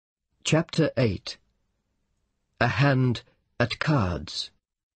Chapter 8. A Hand at Cards.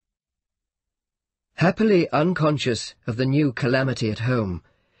 Happily unconscious of the new calamity at home,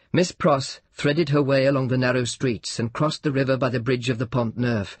 Miss Pross threaded her way along the narrow streets and crossed the river by the bridge of the Pont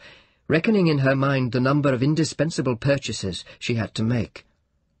Neuf, reckoning in her mind the number of indispensable purchases she had to make.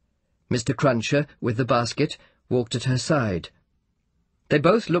 Mr. Cruncher, with the basket, walked at her side. They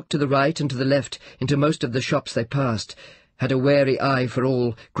both looked to the right and to the left into most of the shops they passed, had a wary eye for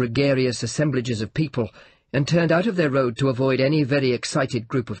all gregarious assemblages of people, and turned out of their road to avoid any very excited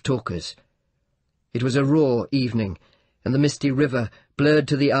group of talkers. It was a raw evening, and the misty river, blurred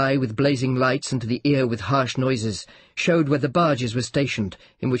to the eye with blazing lights and to the ear with harsh noises, showed where the barges were stationed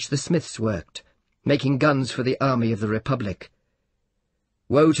in which the smiths worked, making guns for the army of the Republic.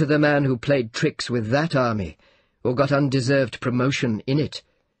 Woe to the man who played tricks with that army, or got undeserved promotion in it.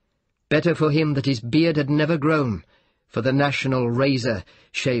 Better for him that his beard had never grown, for the national razor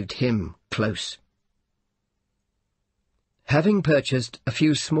shaved him close. Having purchased a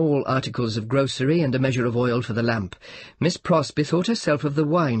few small articles of grocery and a measure of oil for the lamp, Miss Pross bethought herself of the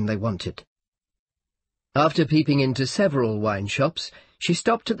wine they wanted. After peeping into several wine shops, she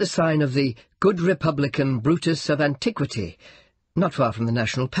stopped at the sign of the Good Republican Brutus of Antiquity, not far from the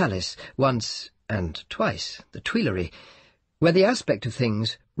National Palace, once and twice the Tuileries, where the aspect of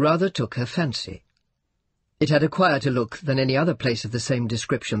things rather took her fancy. It had a quieter look than any other place of the same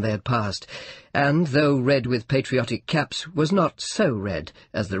description they had passed, and, though red with patriotic caps, was not so red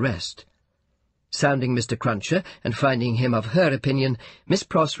as the rest. Sounding Mr. Cruncher, and finding him of her opinion, Miss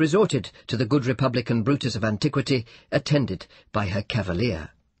Pross resorted to the Good Republican Brutus of Antiquity, attended by her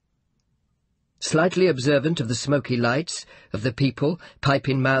cavalier. Slightly observant of the smoky lights, of the people, pipe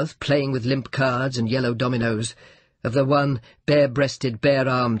in mouth, playing with limp cards and yellow dominoes, of the one bare-breasted,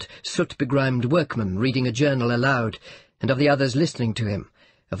 bare-armed, soot-begrimed workman reading a journal aloud, and of the others listening to him,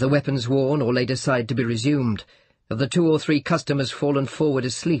 of the weapons worn or laid aside to be resumed, of the 2 or 3 customers fallen forward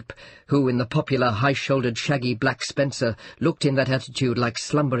asleep, who, in the popular high-shouldered shaggy black spencer, looked in that attitude like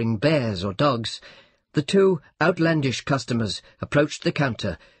slumbering bears or dogs, the 2 outlandish customers approached the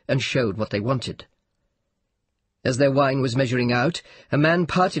counter and showed what they wanted. As their wine was measuring out, a man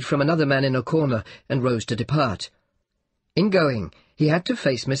parted from another man in a corner and rose to depart. In going, he had to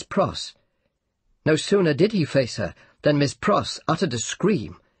face Miss Pross. No sooner did he face her than Miss Pross uttered a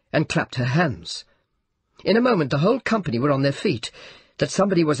scream and clapped her hands. In a moment the whole company were on their feet. That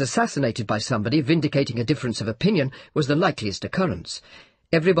somebody was assassinated by somebody, vindicating a difference of opinion, was the likeliest occurrence.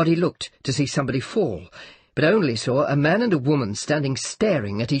 Everybody looked to see somebody fall, but only saw a man and a woman standing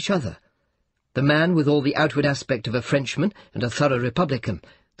staring at each other. The man with all the outward aspect of a Frenchman and a thorough Republican,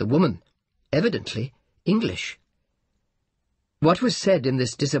 the woman, evidently, English. What was said in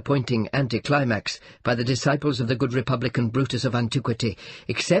this disappointing anticlimax by the disciples of the Good Republican Brutus of Antiquity,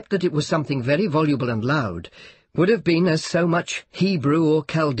 except that it was something very voluble and loud, would have been as so much Hebrew or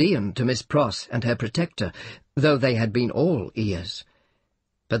Chaldean to Miss Pross and her protector, though they had been all ears.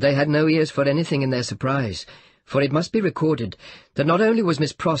 But they had no ears for anything in their surprise, for it must be recorded that not only was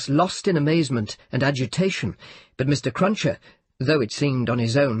Miss Pross lost in amazement and agitation, but Mr. Cruncher, though it seemed on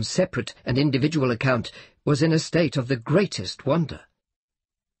his own separate and individual account, was in a state of the greatest wonder.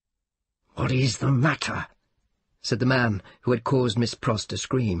 "What is the matter?" said the man who had caused Miss Pross to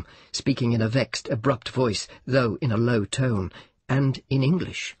scream, speaking in a vexed, abrupt voice, though in a low tone, and in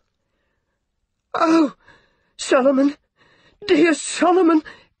English. "Oh, Solomon, dear Solomon!"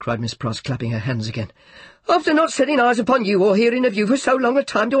 cried Miss Pross, clapping her hands again. "After not setting eyes upon you or hearing of you for so long a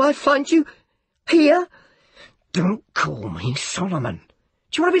time, do I find you here?" "Don't call me Solomon.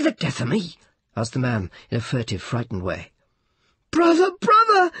 Do you want to be the death of me?" asked the man in a furtive, frightened way. "Brother,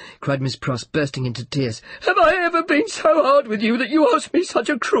 brother!" cried Miss Pross, bursting into tears. "Have I ever been so hard with you that you ask me such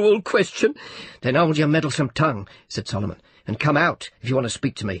a cruel question?" "Then hold your meddlesome tongue," said Solomon, "and come out if you want to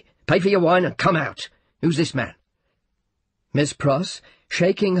speak to me. Pay for your wine and come out. Who's this man?" Miss Pross,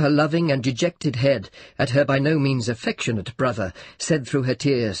 shaking her loving and dejected head at her by no means affectionate brother, said through her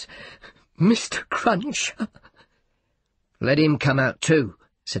tears, "Mr. Cruncher." "Let him come out too,"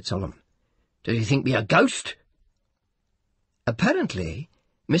 said Solomon. "Does he think me a ghost?" Apparently,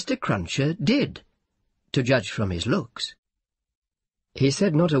 Mr. Cruncher did, to judge from his looks. He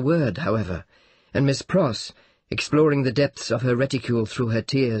said not a word, however, and Miss Pross, exploring the depths of her reticule through her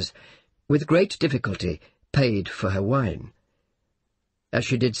tears, with great difficulty paid for her wine. As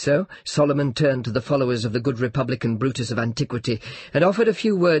she did so, Solomon turned to the followers of the Good Republican Brutus of Antiquity and offered a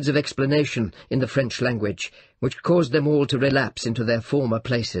few words of explanation in the French language, which caused them all to relapse into their former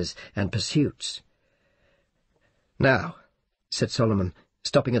places and pursuits. "Now," said Solomon,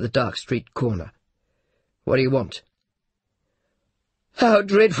 stopping at the dark street corner, "what do you want?" "How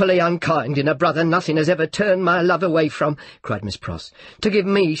dreadfully unkind in a brother nothing has ever turned my love away from," cried Miss Pross, "to give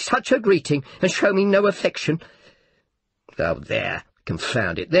me such a greeting and show me no affection." "Oh, there,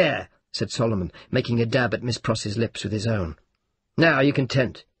 confound it, there," said Solomon, making a dab at Miss Pross's lips with his own. "Now are you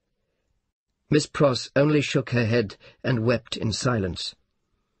content?" Miss Pross only shook her head and wept in silence.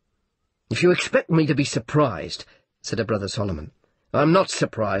 "If you expect me to be surprised," said her brother Solomon, "I'm not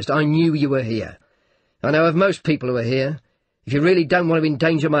surprised. I knew you were here. I know of most people who are here. If you really don't want to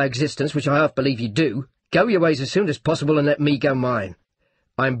endanger my existence, which I half believe you do, go your ways as soon as possible and let me go mine.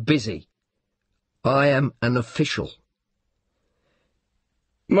 I'm busy. I am an official."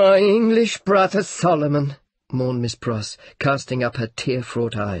 "My English brother Solomon," mourned Miss Pross, casting up her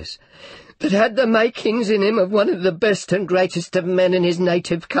tear-fraught eyes, "that had the makings in him of one of the best and greatest of men in his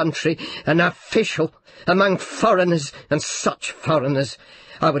native country, an official, among foreigners, and such foreigners.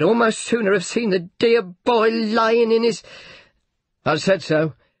 I would almost sooner have seen the dear boy lying in his—" "I said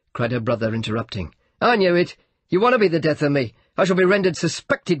so," cried her brother, interrupting. "I knew it. You want to be the death of me. I shall be rendered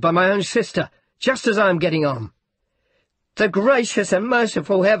suspected by my own sister, just as I am getting on." "The gracious and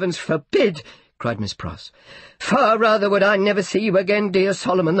merciful heavens forbid!" cried Miss Pross. "Far rather would I never see you again, dear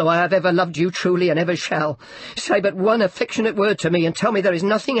Solomon, though I have ever loved you truly and ever shall. Say but one affectionate word to me, and tell me there is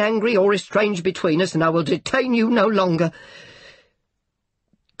nothing angry or estranged between us, and I will detain you no longer."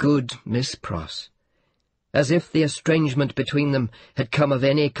 Good Miss Pross! As if the estrangement between them had come of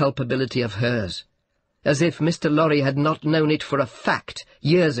any culpability of hers. As if Mr. Lorry had not known it for a fact,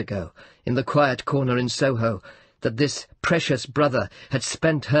 years ago, in the quiet corner in Soho, that this precious brother had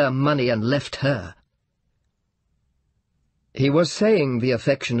spent her money and left her. He was saying the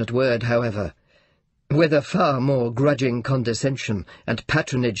affectionate word, however, with a far more grudging condescension and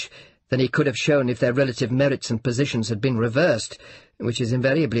patronage than he could have shown if their relative merits and positions had been reversed, which is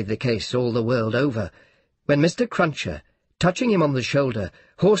invariably the case all the world over, when Mr. Cruncher, touching him on the shoulder,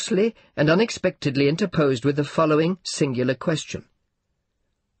 hoarsely and unexpectedly interposed with the following singular question.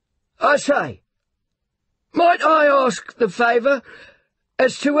 "I say, might I ask the favour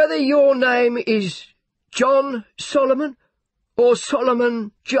as to whether your name is John Solomon or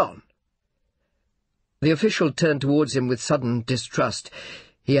Solomon John?" The official turned towards him with sudden distrust.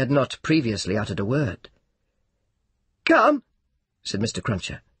 He had not previously uttered a word. "Come," said Mr.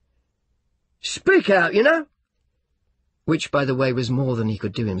 Cruncher. "Speak out, you know." Which, by the way, was more than he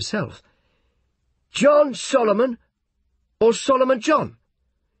could do himself. "John Solomon or Solomon John?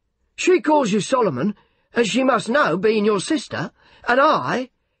 She calls you Solomon, as she must know, being your sister, and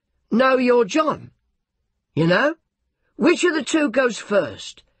I know you're John. You know? Which of the two goes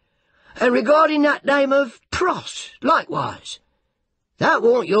first? And regarding that name of Pross, likewise. That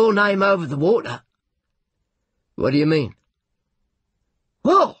warn't your name over the water." "What do you mean?"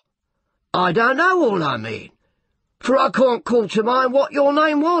 "Well, I don't know all I mean, for I can't call to mind what your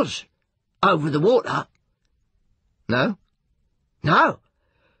name was, over the water." "No?" "No,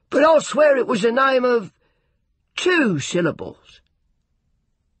 but I'll swear it was a name of 2 syllables.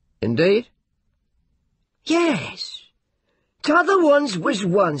 "Indeed?" "Yes. T'other ones was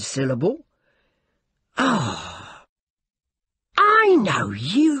 1 syllable. Oh, I know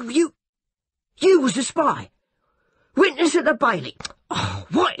you was a spy. Witness at the Bailey. Oh,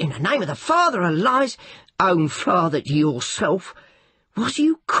 what in the name of the Father of Lies, own father to yourself, was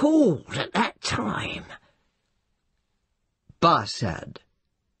you called at that time?" "Barsad,"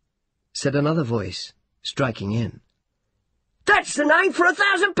 said another voice, striking in. "That's the name for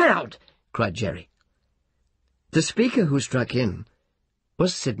 £1,000, cried Jerry. The speaker who struck in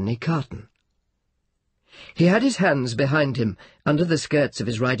was Sidney Carton. He had his hands behind him under the skirts of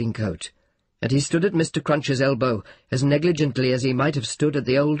his riding-coat, and he stood at Mr. Cruncher's elbow as negligently as he might have stood at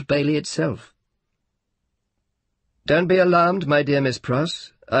the Old Bailey itself. "Don't be alarmed, my dear Miss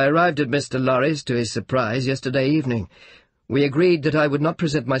Pross. I arrived at Mr. Lorry's, to his surprise, yesterday evening. We agreed that I would not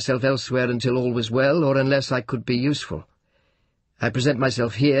present myself elsewhere until all was well, or unless I could be useful. I present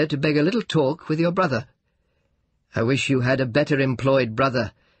myself here to beg a little talk with your brother. I wish you had a better employed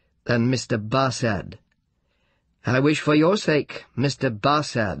brother than Mr. Barsad. I wish for your sake Mr.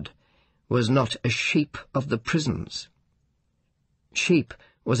 Barsad was not a sheep of the prisons." Sheep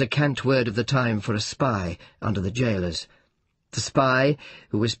was a cant word of the time for a spy under the jailers. The spy,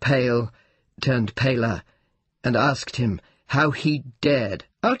 who was pale, turned paler, and asked him how he dared.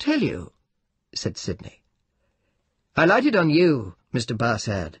 "I'll tell you," said Sidney. "I lighted on you, Mr.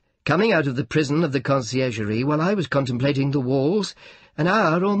 Barsad, coming out of the prison of the Conciergerie while I was contemplating the walls an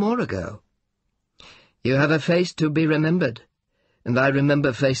hour or more ago. You have a face to be remembered, and I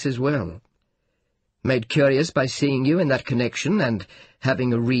remember faces well. Made curious by seeing you in that connection, and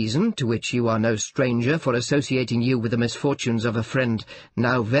having a reason, to which you are no stranger, for associating you with the misfortunes of a friend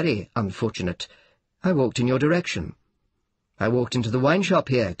now very unfortunate, I walked in your direction. I walked into the wine-shop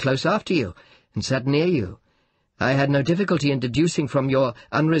here, close after you, and sat near you. I had no difficulty in deducing from your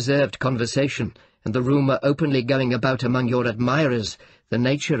unreserved conversation, and the rumour openly going about among your admirers, the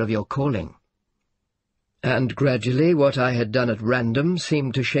nature of your calling. And gradually what I had done at random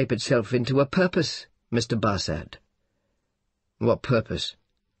seemed to shape itself into a purpose, Mr. Barsad. What purpose?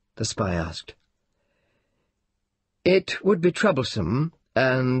 The spy asked. It would be troublesome,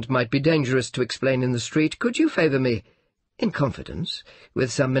 and might be dangerous to explain in the street. Could you favour me, in confidence,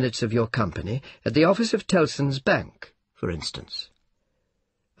 with some minutes of your company, at the office of Tellson's Bank, for instance?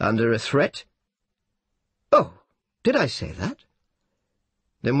 Under a threat? Oh, did I say that?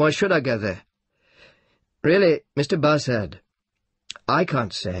 Then why should I go there? Really, Mr. Barsad, I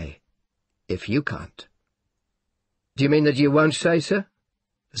can't say, if you can't. Do you mean that you won't say, sir?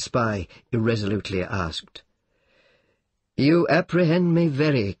 The spy irresolutely asked. You apprehend me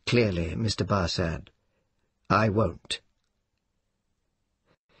very clearly, Mr. Barsad. I won't.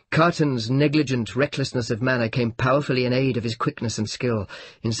 Carton's negligent recklessness of manner came powerfully in aid of his quickness and skill,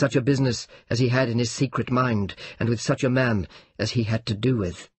 in such a business as he had in his secret mind, and with such a man as he had to do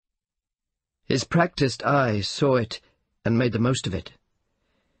with. His practised eye saw it, and made the most of it.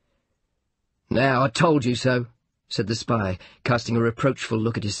 "Now, I told you so," said the spy, casting a reproachful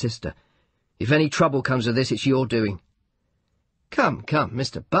look at his sister. "If any trouble comes of this, it's your doing." "Come, come,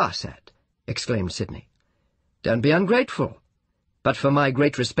 Mr. Barsad," exclaimed Sidney. "Don't be ungrateful. But for my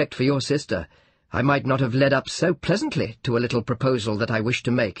great respect for your sister, I might not have led up so pleasantly to a little proposal that I wish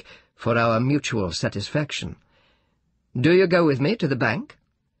to make for our mutual satisfaction. Do you go with me to the bank?"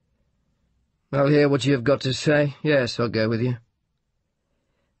 "I'll hear what you have got to say. Yes, I'll go with you."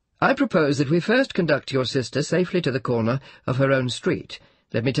 "I propose that we first conduct your sister safely to the corner of her own street.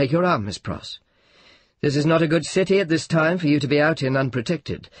 Let me take your arm, Miss Pross. This is not a good city at this time for you to be out in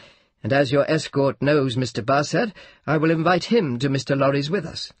unprotected, and as your escort knows Mr. Barsad, I will invite him to Mr. Lorry's with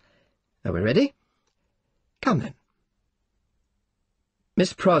us. Are we ready? Come, then."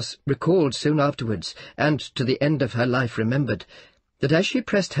 Miss Pross recalled soon afterwards, and to the end of her life remembered, that as she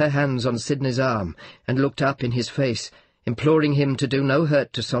pressed her hands on Sidney's arm and looked up in his face, imploring him to do no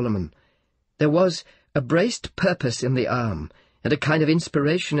hurt to Solomon, there was a braced purpose in the arm, and a kind of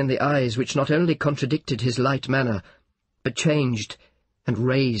inspiration in the eyes which not only contradicted his light manner, but changed and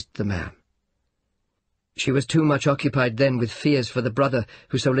raised the man. She was too much occupied then with fears for the brother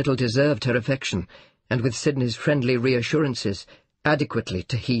who so little deserved her affection, and with Sidney's friendly reassurances, adequately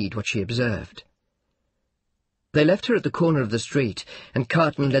to heed what she observed. They left her at the corner of the street, and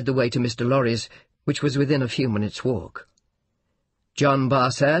Carton led the way to Mr. Lorry's, which was within a few minutes' walk. John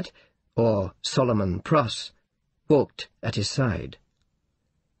Barsad, or Solomon Pross, walked at his side.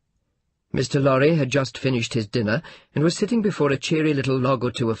 Mr. Lorry had just finished his dinner, and was sitting before a cheery little log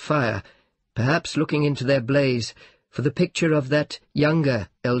or two of fire, perhaps looking into their blaze for the picture of that younger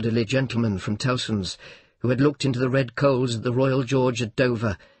elderly gentleman from Tellson's, who had looked into the red coals of the Royal George at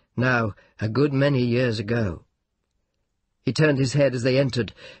Dover, now a good many years ago. He turned his head as they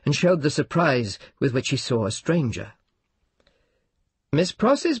entered, and showed the surprise with which he saw a stranger. "Miss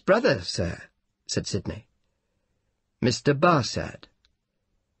Pross's brother, sir," said Sidney. "Mr. Barsad."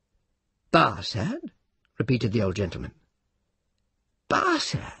 "Barsad?" repeated the old gentleman.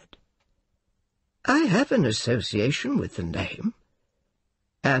 "Barsad? I have an association with the name,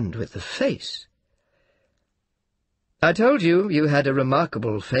 and with the face." "I told you you had a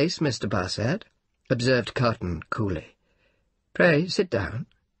remarkable face, Mr. Barsad," observed Carton coolly. "Pray, sit down."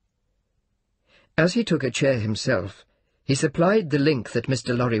 As he took a chair himself, he supplied the link that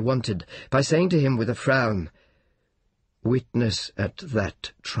Mr. Lorry wanted by saying to him with a frown, "Witness at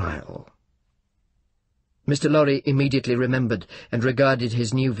that trial." Mr. Lorry immediately remembered, and regarded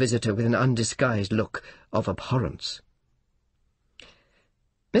his new visitor with an undisguised look of abhorrence.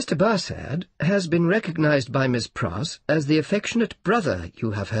 "Mr. Barsad has been recognized by Miss Pross as the affectionate brother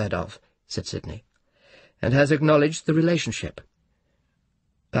you have heard of," said Sidney, "and has acknowledged the relationship.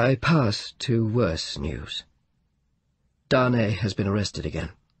 I pass to worse news. Darnay has been arrested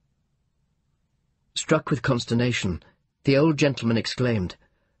again." Struck with consternation, the old gentleman exclaimed,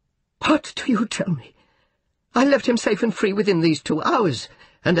 "What do you tell me? I left him safe and free within these 2 hours,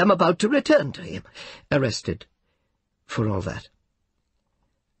 and am about to return to him, arrested for all that."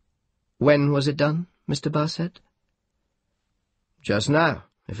 "When was it done, Mr. Barsad?" "Just now,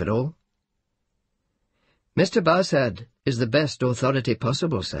 if at all." "Mr. Barsad is the best authority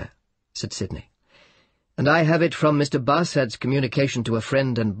possible, sir," said Sidney, "and I have it from Mr. Barsad's communication to a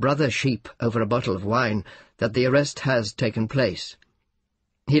friend and brother sheep over a bottle of wine that the arrest has taken place,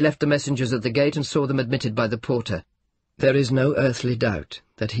 He left the messengers at the gate and saw them admitted by the porter. There is no earthly doubt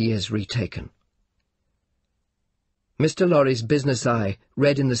that he is retaken." Mr. Lorry's business eye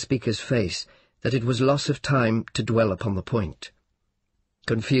read in the speaker's face that it was loss of time to dwell upon the point.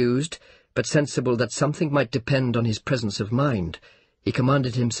 Confused, but sensible that something might depend on his presence of mind, he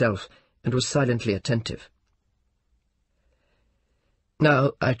commanded himself and was silently attentive.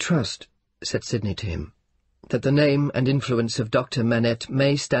 "Now, I trust," said Sidney to him, "that the name and influence of Dr. Manette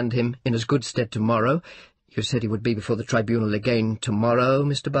may stand him in as good stead tomorrow. You said he would be before the tribunal again tomorrow,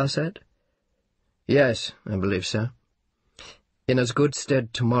 Mr. Barsad?" "Yes, I believe so." "In as good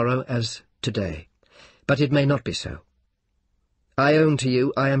stead tomorrow as today. But it may not be so. I own to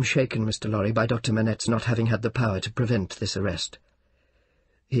you I am shaken, Mr. Lorry, by Dr. Manette's not having had the power to prevent this arrest."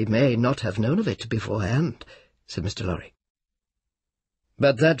 "He may not have known of it beforehand," said Mr. Lorry.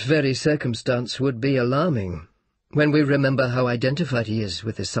 "But that very circumstance would be alarming, when we remember how identified he is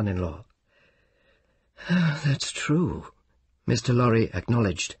with his son-in-law." "That's true," Mr. Lorry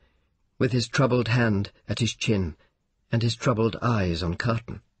acknowledged, with his troubled hand at his chin and his troubled eyes on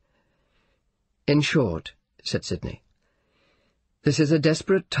Carton. "In short," said Sidney, "this is a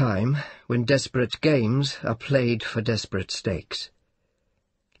desperate time when desperate games are played for desperate stakes.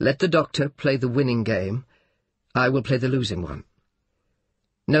 Let the doctor play the winning game, I will play the losing one.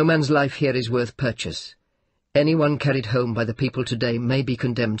 No man's life here is worth purchase. Anyone carried home by the people today may be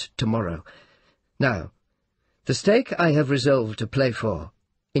condemned tomorrow. Now, the stake I have resolved to play for,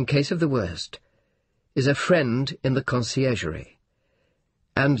 in case of the worst, is a friend in the conciergerie,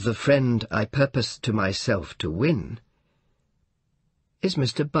 and the friend I purpose to myself to win is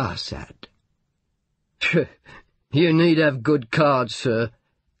Mr. Barsad." "You need have good cards, sir,"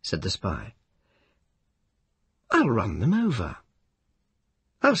 said the spy. "I'll run them over.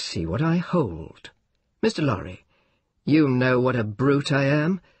 I'll see what I hold. Mr. Lorry, you know what a brute I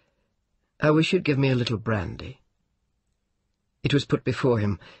am. I wish you'd give me a little brandy." It was put before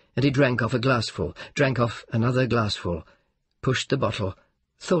him, and he drank off a glassful, drank off another glassful, pushed the bottle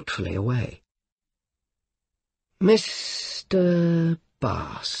thoughtfully away. "Mr.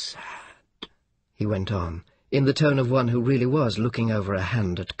 Barsad," he went on, in the tone of one who really was looking over a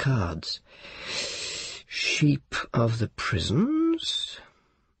hand at cards. "Sheep of the prisons,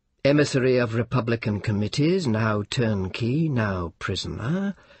 emissary of Republican committees, now turnkey, now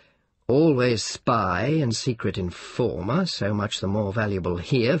prisoner, always spy and secret informer, so much the more valuable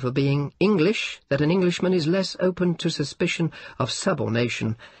here for being English that an Englishman is less open to suspicion of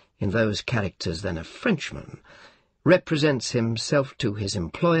subornation in those characters than a Frenchman, represents himself to his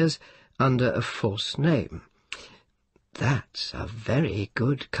employers under a false name. That's a very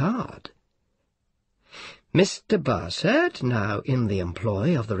good card. Mr. Barsad, now in the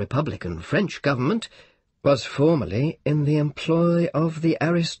employ of the Republican French government, was formerly in the employ of the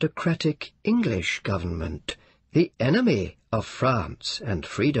aristocratic English government, the enemy of France and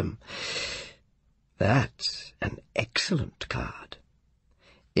freedom. That's an excellent card.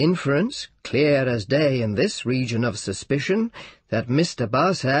 Inference, clear as day in this region of suspicion, that Mr.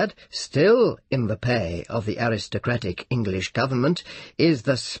 Barsad, still in the pay of the aristocratic English government, is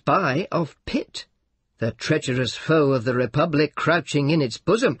the spy of Pitt, the treacherous foe of the Republic crouching in its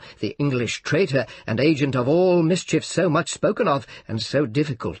bosom, the English traitor and agent of all mischief so much spoken of and so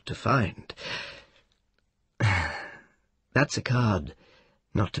difficult to find. That's a card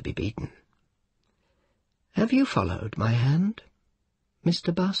not to be beaten. Have you followed my hand,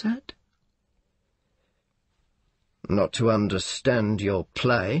 Mr. Barsad? Not to understand your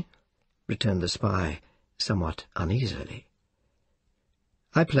play, returned the spy, somewhat uneasily.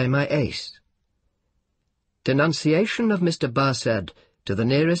 I play my ace. Denunciation of Mr. Barsad to the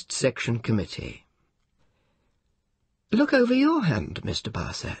nearest section committee. Look over your hand, Mr.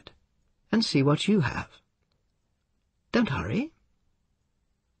 Barsad, and see what you have. Don't hurry.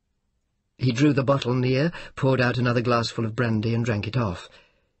 He drew the bottle near, poured out another glassful of brandy, and drank it off.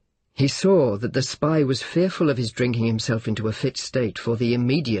 He saw that the spy was fearful of his drinking himself into a fit state for the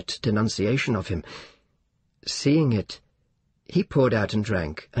immediate denunciation of him. Seeing it, he poured out and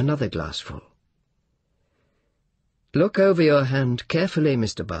drank another glassful. Look over your hand carefully,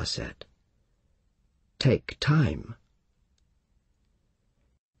 Mr. Barsad. Take time.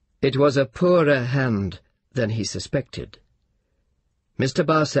 It was a poorer hand than he suspected. Mr.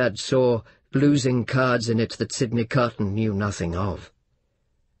 Barsad saw losing cards in it that Sidney Carton knew nothing of.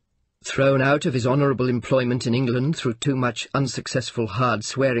 Thrown out of his honourable employment in England through too much unsuccessful hard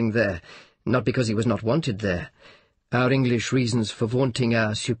swearing there, not because he was not wanted there. Our English reasons for vaunting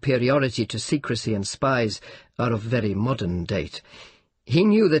our superiority to secrecy and spies are of very modern date. He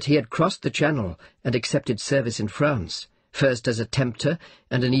knew that he had crossed the Channel and accepted service in France, first as a tempter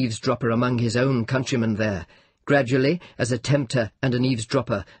and an eavesdropper among his own countrymen there, gradually as a tempter and an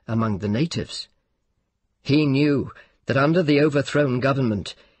eavesdropper among the natives. He knew that under the overthrown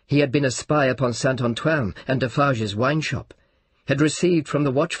government he had been a spy upon Saint-Antoine and Defarge's wine-shop, had received from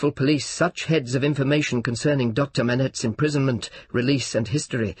the watchful police such heads of information concerning Dr. Manette's imprisonment, release, and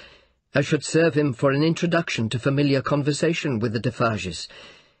history, as should serve him for an introduction to familiar conversation with the Defarges,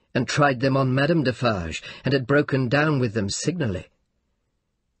 and tried them on Madame Defarge, and had broken down with them signally.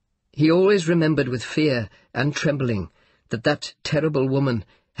 He always remembered with fear and trembling that that terrible woman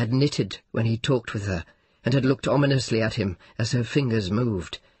had knitted when he talked with her, and had looked ominously at him as her fingers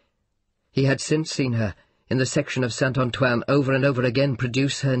moved. He had since seen her, in the section of Saint-Antoine, over and over again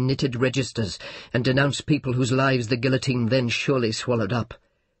produce her knitted registers, and denounce people whose lives the guillotine then surely swallowed up.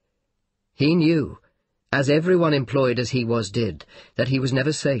 He knew, as everyone employed as he was did, that he was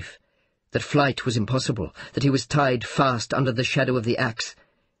never safe, that flight was impossible, that he was tied fast under the shadow of the axe,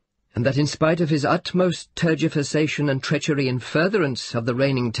 and that in spite of his utmost tergiversation and treachery in furtherance of the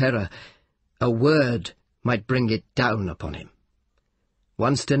reigning terror, a word might bring it down upon him.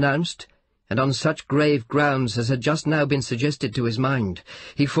 Once denounced, and on such grave grounds as had just now been suggested to his mind,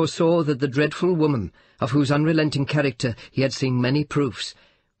 he foresaw that the dreadful woman, of whose unrelenting character he had seen many proofs,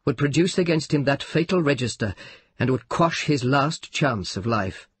 would produce against him that fatal register, and would quash his last chance of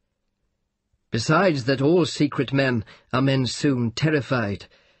life. Besides that all secret men are men soon terrified,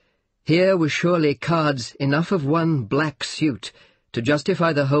 here were surely cards enough of one black suit to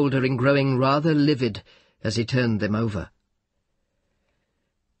justify the holder in growing rather livid as he turned them over.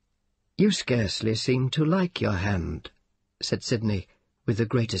 "You scarcely seem to like your hand," said Sidney, with the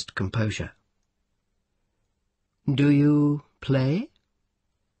greatest composure. "Do you play?"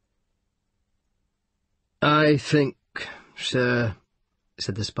 "I think, sir,"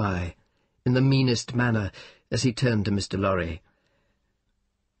 said the spy, in the meanest manner, as he turned to Mr. Lorry,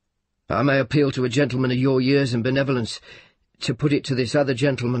 "I may appeal to a gentleman of your years and benevolence, to put it to this other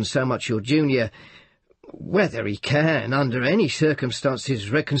gentleman so much your junior, whether he can, under any circumstances,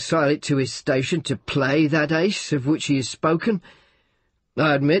 reconcile it to his station to play that ace of which he has spoken.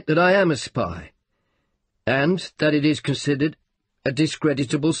 I admit that I am a spy, and that it is considered a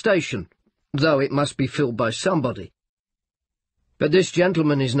discreditable station, though it must be filled by somebody. But this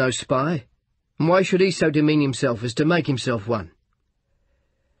gentleman is no spy, and why should he so demean himself as to make himself one?"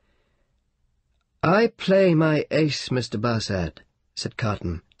 "I play my ace, Mr. Barsad," said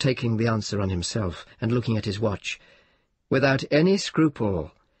Carton, taking the answer on himself, and looking at his watch, "without any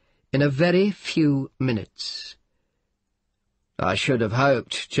scruple, in a very few minutes." "I should have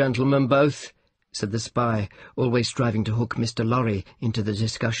hoped, gentlemen both," said the spy, always striving to hook Mr. Lorry into the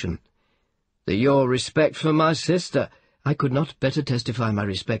discussion, "that your respect for my sister—" "I could not better testify my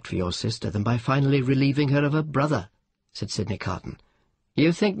respect for your sister than by finally relieving her of her brother," said Sidney Carton.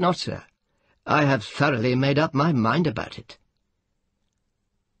 "You think not, sir? I have thoroughly made up my mind about it."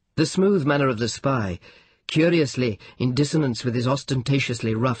 The smooth manner of the spy, curiously in dissonance with his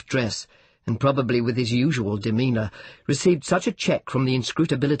ostentatiously rough dress, and probably with his usual demeanour, received such a check from the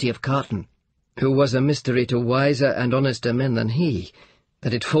inscrutability of Carton, who was a mystery to wiser and honester men than he,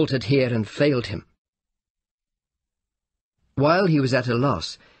 that it faltered here and failed him. While he was at a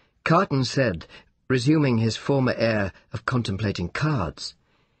loss, Carton said, resuming his former air of contemplating cards,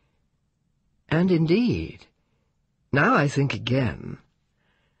 "And indeed, now I think again,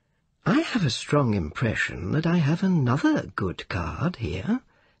 I have a strong impression that I have another good card here,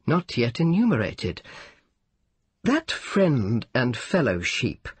 not yet enumerated. That friend and fellow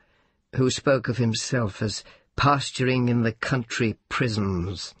sheep, who spoke of himself as pasturing in the country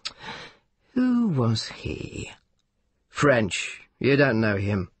prisons. Who was he?" "French. You don't know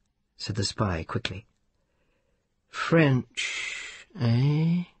him," said the spy quickly. "French,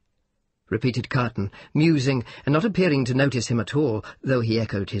 eh?" repeated Carton, musing, and not appearing to notice him at all, though he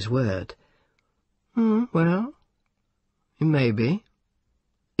echoed his word. "Well, maybe."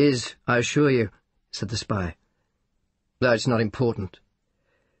 "Is, I assure you," said the spy. "Though it's not important."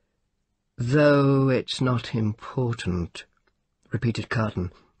 "Though it's not important," repeated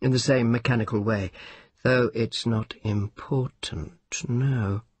Carton, in the same mechanical way. "Though it's not important,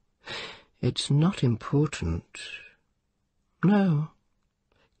 no. It's not important, no.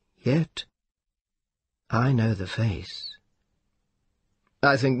 Yet I know the face."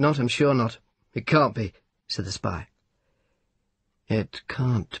 "I think not, I'm sure not. It can't be," said the spy. "It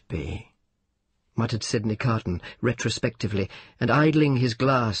can't be," muttered Sidney Carton, retrospectively, and idling his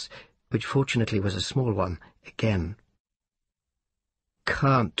glass, which fortunately was a small one, again.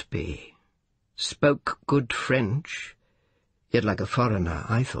 "Can't be. Spoke good French, yet like a foreigner,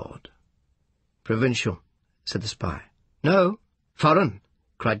 I thought." "Provincial," said the spy. "No, foreign,"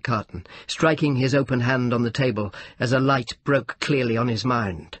 cried Carton, striking his open hand on the table as a light broke clearly on his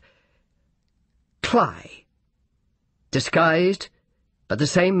mind. "Cly. Disguised, but the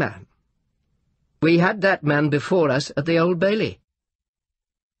same man. We had that man before us at the Old Bailey."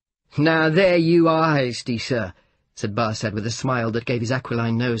 "Now there you are, hasty, sir," said Barsad with a smile that gave his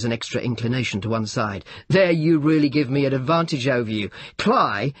aquiline nose an extra inclination to one side. "There you really give me an advantage over you.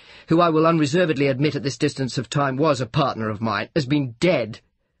 Cly, who I will unreservedly admit at this distance of time was a partner of mine, has been dead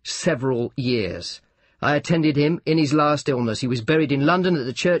several years. I attended him in his last illness. He was buried in London at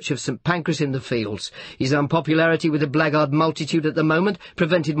the Church of St. Pancras in the Fields. His unpopularity with the blackguard multitude at the moment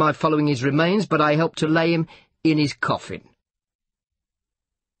prevented my following his remains, but I helped to lay him in his coffin."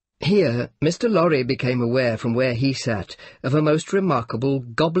 Here Mr. Lorry became aware from where he sat of a most remarkable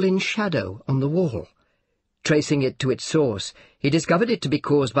goblin shadow on the wall. Tracing it to its source, he discovered it to be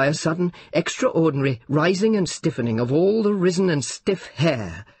caused by a sudden, extraordinary rising and stiffening of all the risen and stiff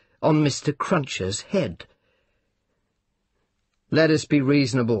hair on Mr. Cruncher's head. "Let us be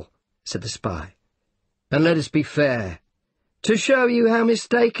reasonable," said the spy, "and let us be fair. To show you how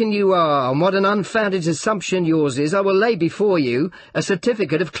mistaken you are, and what an unfounded assumption yours is, I will lay before you a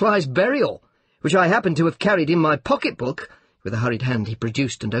certificate of Cly's burial, which I happen to have carried in my pocket-book," with a hurried hand he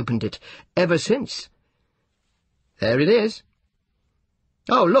produced and opened it, "ever since. There it is.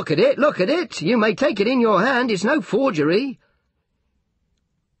 Oh, look at it, look at it! You may take it in your hand, it's no forgery."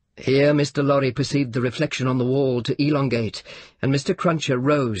 Here Mr. Lorry perceived the reflection on the wall to elongate, and Mr. Cruncher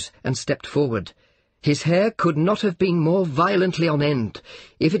rose and stepped forward. His hair could not have been more violently on end,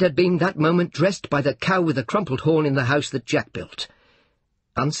 if it had been that moment dressed by the cow with the crumpled horn in the house that Jack built.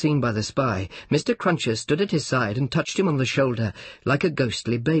 Unseen by the spy, Mr. Cruncher stood at his side and touched him on the shoulder like a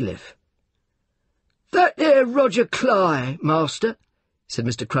ghostly bailiff. "That there Roger Cly, master," said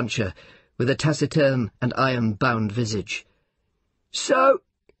Mr. Cruncher, with a taciturn and iron-bound visage. "So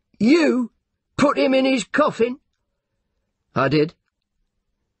you put him in his coffin?" "I did."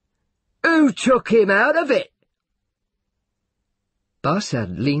 "Who took him out of it?"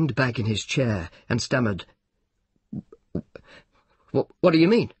 Barsad leaned back in his chair and stammered. What do you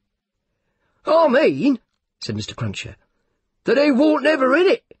mean?" "I mean," said Mr. Cruncher, "that he warn't never in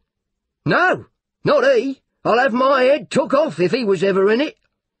it. No, not he. I'll have my head took off if he was ever in it."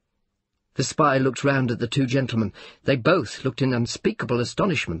 The spy looked round at the two gentlemen. They both looked in unspeakable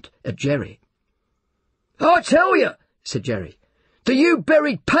astonishment at Jerry. "I tell you," said Jerry, "that you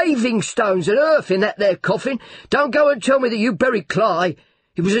buried paving stones and earth in that there coffin. Don't go and tell me that you buried Cly.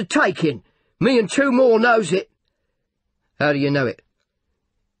 It was a take-in. Me and two more knows it." "How do you know it?"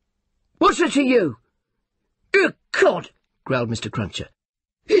 "What's it to you?" "Good God!" growled Mr. Cruncher.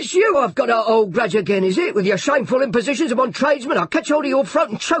 "It's you I've got our old grudge again, is it, with your shameful impositions upon tradesmen? I'll catch hold of your throat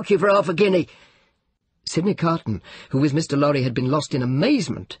and choke you for half a guinea." Sidney Carton, who with Mr. Lorry had been lost in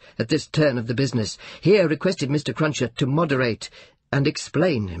amazement at this turn of the business, here requested Mr. Cruncher to moderate and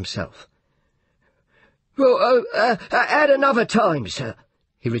explain himself. "Well, at another time, sir,"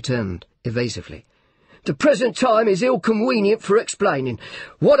 he returned evasively. "The present time is ill-convenient for explaining.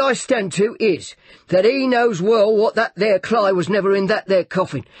 What I stand to is that he knows well what that there Cly was never in that there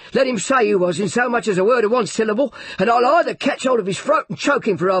coffin. Let him say he was in so much as a word of one syllable, and I'll either catch hold of his throat and choke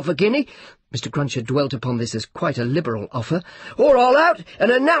him for half a guinea," Mr. Cruncher dwelt upon this as quite a liberal offer, "or I'll out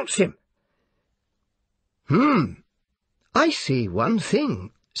and announce him." "I see one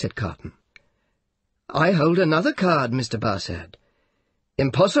thing," said Carton. "I hold another card, Mr. Barsad.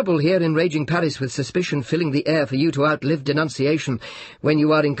 Impossible here in raging Paris with suspicion filling the air for you to outlive denunciation when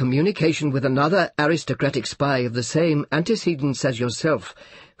you are in communication with another aristocratic spy of the same antecedents as yourself,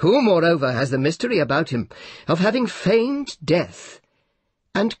 who, moreover, has the mystery about him of having feigned death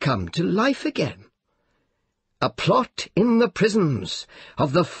and come to life again. A plot in the prisons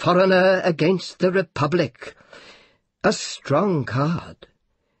of the foreigner against the Republic. A strong card.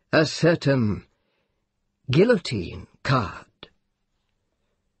 A certain guillotine card.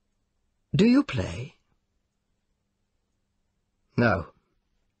 Do you play?" "No,"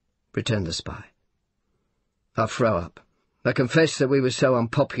 returned the spy. "I'll throw up. I confess that we were so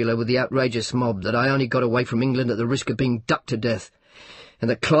unpopular with the outrageous mob that I only got away from England at the risk of being ducked to death, and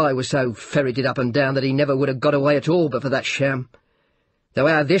that Cly was so ferreted up and down that he never would have got away at all but for that sham. Though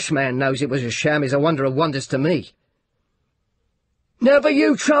how this man knows it was a sham is a wonder of wonders to me." "Never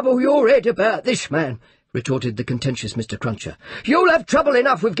you trouble your head about this man," retorted the contentious Mr. Cruncher. "You'll have trouble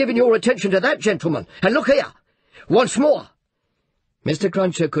enough with giving your attention to that gentleman. And look here, once more." Mr.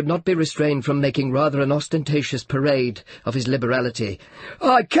 Cruncher could not be restrained from making rather an ostentatious parade of his liberality.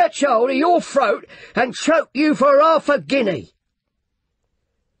 "I catch hold of your throat and choke you for half a guinea."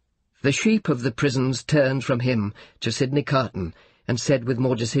 The sheep of the prisons turned from him to Sidney Carton, and said with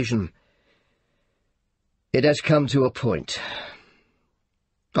more decision, "It has come to a point.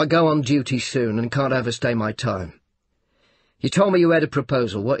 I go on duty soon, and can't overstay my time. You told me you had a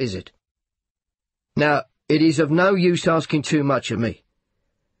proposal. What is it? Now, it is of no use asking too much of me.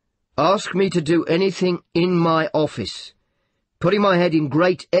 Ask me to do anything in my office, putting my head in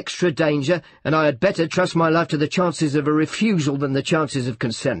great extra danger, and I had better trust my life to the chances of a refusal than the chances of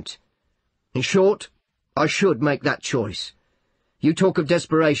consent. In short, I should make that choice. You talk of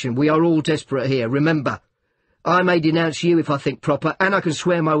desperation. We are all desperate here. Remember, I may denounce you if I think proper, and I can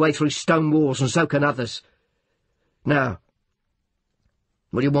swear my way through stone walls, and so can others. Now,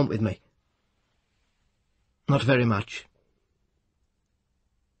 what do you want with me?" "Not very much.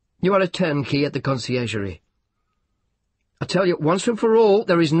 You are a turnkey at the conciergerie. I tell you, once and for all,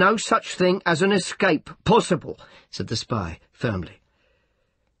 there is no such thing as an escape possible," said the spy, firmly.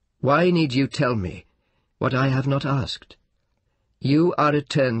 "Why need you tell me what I have not asked? You are a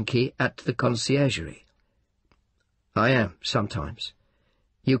turnkey at the conciergerie." "I am, sometimes."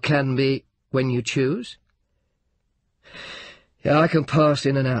 "You can be when you choose?" "Yeah, I can pass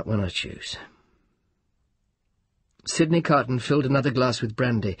in and out when I choose." Sidney Carton filled another glass with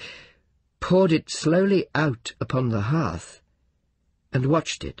brandy, poured it slowly out upon the hearth, and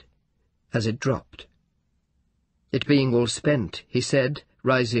watched it as it dropped. It being all spent, he said,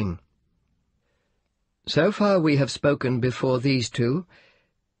 rising, "So far we have spoken before these two,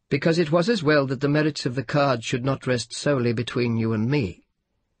 because it was as well that the merits of the card should not rest solely between you and me.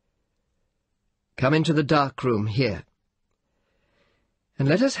 Come into the dark room here, and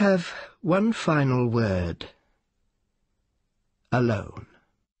let us have one final word, alone."